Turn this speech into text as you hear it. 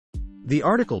The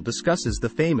article discusses the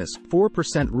famous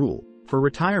 4% rule for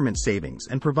retirement savings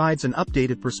and provides an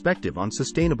updated perspective on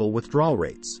sustainable withdrawal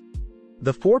rates.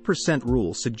 The 4%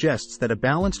 rule suggests that a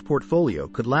balanced portfolio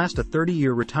could last a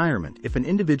 30-year retirement if an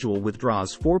individual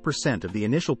withdraws 4% of the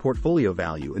initial portfolio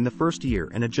value in the first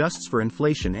year and adjusts for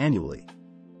inflation annually.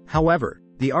 However,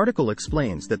 the article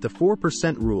explains that the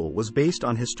 4% rule was based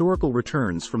on historical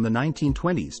returns from the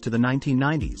 1920s to the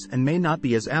 1990s and may not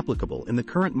be as applicable in the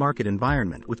current market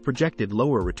environment with projected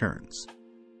lower returns.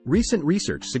 Recent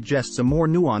research suggests a more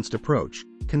nuanced approach,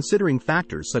 considering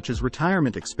factors such as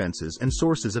retirement expenses and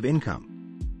sources of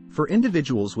income. For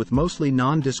individuals with mostly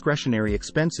non-discretionary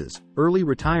expenses, early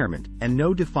retirement, and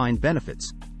no defined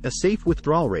benefits, a safe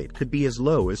withdrawal rate could be as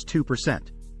low as 2%.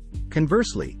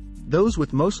 Conversely, those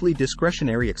with mostly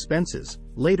discretionary expenses,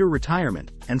 later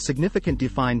retirement, and significant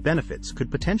defined benefits could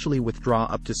potentially withdraw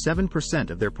up to 7%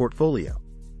 of their portfolio.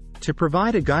 To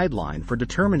provide a guideline for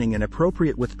determining an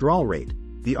appropriate withdrawal rate,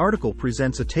 the article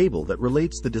presents a table that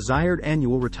relates the desired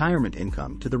annual retirement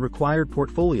income to the required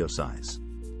portfolio size.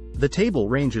 The table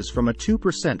ranges from a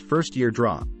 2% first-year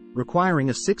draw, requiring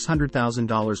a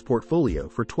 $600,000 portfolio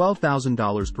for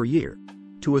 $12,000 per year,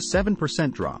 to a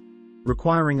 7% draw,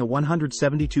 requiring a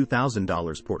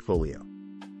 $172,000 portfolio.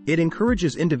 It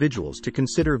encourages individuals to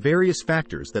consider various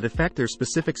factors that affect their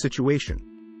specific situation,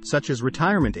 such as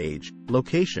retirement age,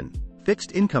 location,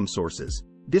 fixed income sources,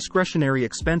 discretionary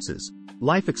expenses,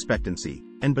 life expectancy,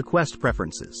 and bequest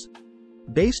preferences.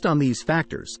 Based on these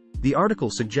factors, the article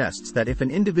suggests that if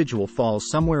an individual falls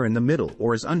somewhere in the middle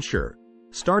or is unsure,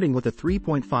 starting with a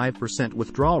 3.5%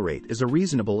 withdrawal rate is a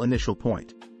reasonable initial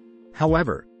point.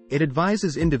 However, it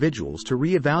advises individuals to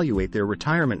reevaluate their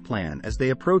retirement plan as they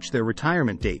approach their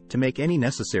retirement date to make any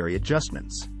necessary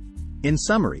adjustments. In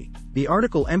summary, the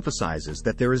article emphasizes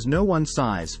that there is no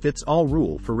one-size-fits-all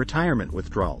rule for retirement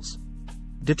withdrawals.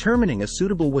 Determining a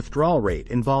suitable withdrawal rate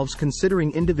involves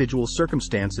considering individual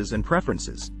circumstances and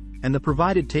preferences, and the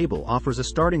provided table offers a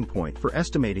starting point for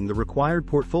estimating the required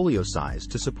portfolio size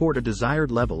to support a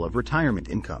desired level of retirement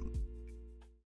income.